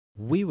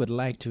we would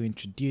like to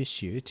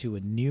introduce you to a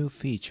new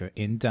feature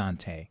in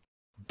Dante,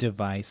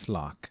 Device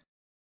Lock.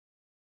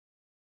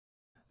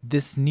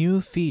 This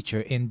new feature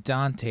in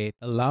Dante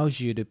allows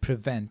you to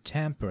prevent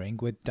tampering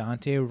with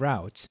Dante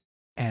routes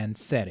and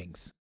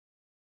settings.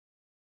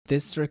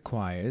 This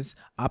requires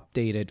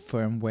updated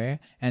firmware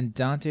and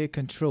Dante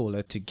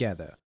controller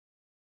together.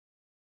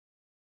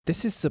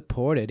 This is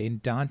supported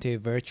in Dante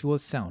Virtual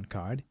Sound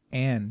Card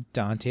and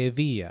Dante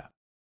Via.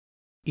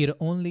 It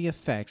only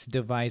affects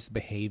device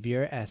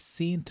behavior as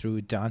seen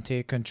through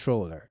Dante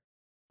controller.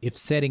 If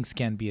settings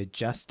can be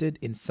adjusted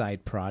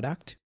inside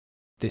product,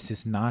 this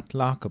is not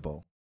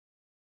lockable.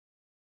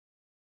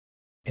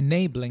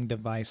 Enabling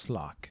device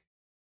lock.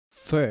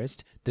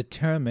 First,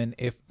 determine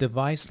if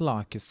device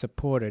lock is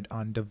supported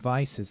on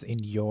devices in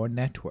your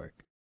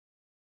network.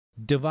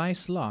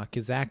 Device lock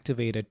is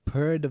activated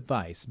per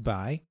device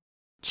by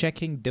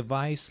checking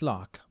device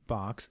lock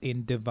box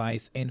in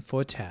device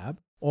info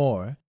tab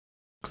or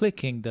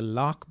clicking the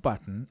lock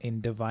button in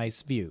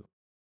device view.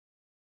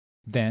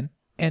 Then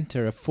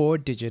enter a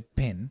 4-digit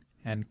PIN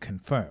and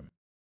confirm.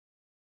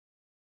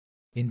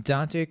 In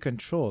Dante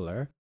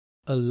controller,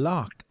 a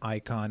lock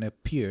icon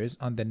appears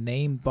on the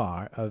name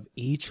bar of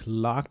each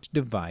locked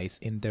device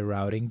in the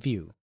routing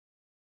view.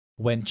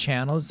 When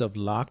channels of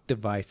locked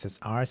devices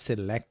are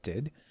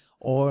selected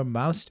or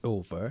moused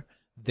over,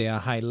 they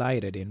are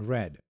highlighted in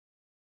red.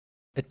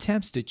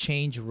 Attempts to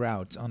change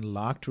routes on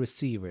locked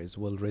receivers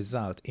will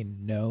result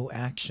in no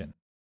action.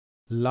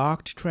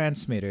 Locked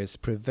transmitters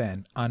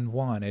prevent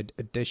unwanted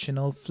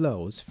additional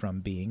flows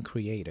from being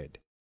created.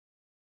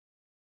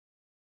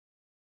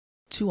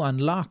 To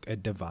unlock a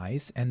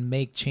device and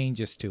make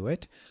changes to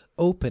it,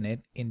 open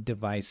it in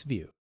Device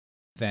View.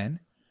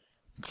 Then,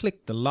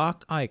 click the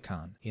lock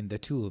icon in the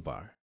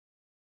toolbar.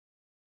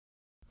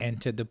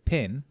 Enter the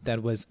PIN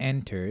that was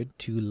entered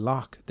to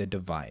lock the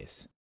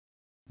device.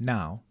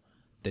 Now,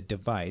 the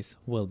device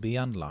will be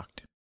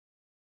unlocked.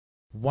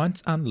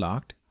 Once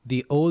unlocked,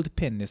 the old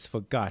PIN is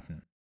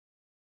forgotten.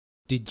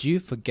 Did you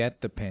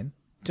forget the PIN?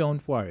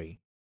 Don't worry.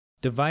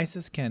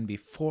 Devices can be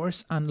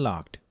force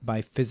unlocked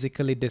by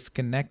physically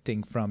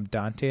disconnecting from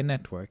Dante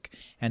network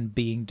and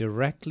being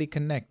directly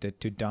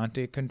connected to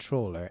Dante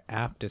controller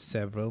after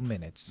several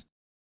minutes.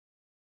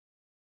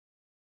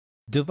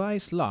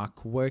 Device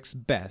lock works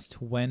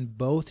best when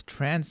both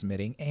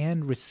transmitting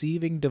and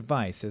receiving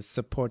devices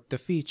support the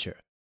feature.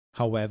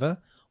 However,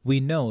 we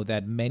know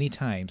that many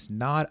times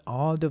not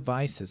all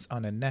devices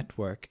on a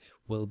network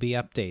will be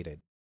updated.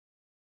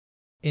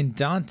 In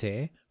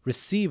Dante,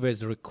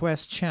 receivers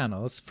request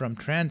channels from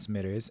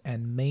transmitters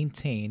and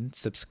maintain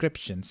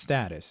subscription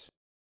status.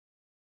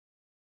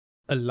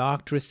 A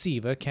locked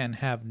receiver can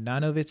have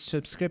none of its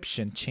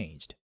subscription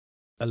changed.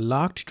 A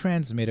locked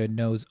transmitter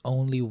knows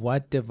only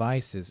what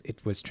devices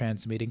it was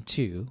transmitting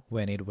to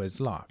when it was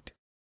locked.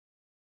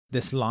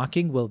 This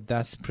locking will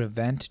thus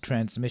prevent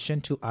transmission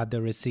to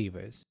other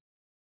receivers.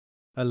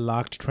 A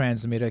locked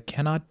transmitter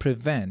cannot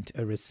prevent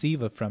a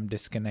receiver from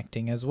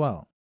disconnecting as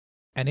well,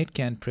 and it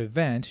can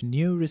prevent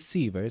new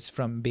receivers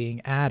from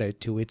being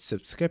added to its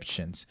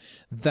subscriptions,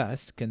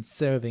 thus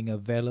conserving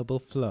available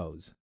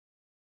flows.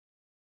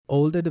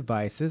 Older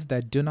devices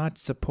that do not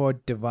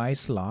support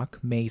device lock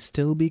may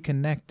still be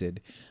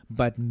connected,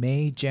 but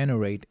may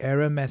generate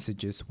error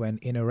messages when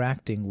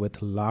interacting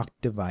with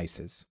locked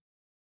devices.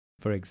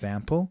 For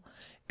example,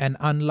 an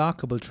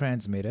unlockable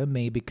transmitter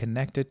may be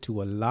connected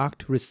to a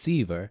locked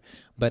receiver,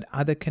 but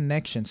other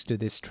connections to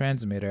this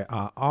transmitter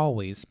are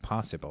always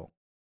possible.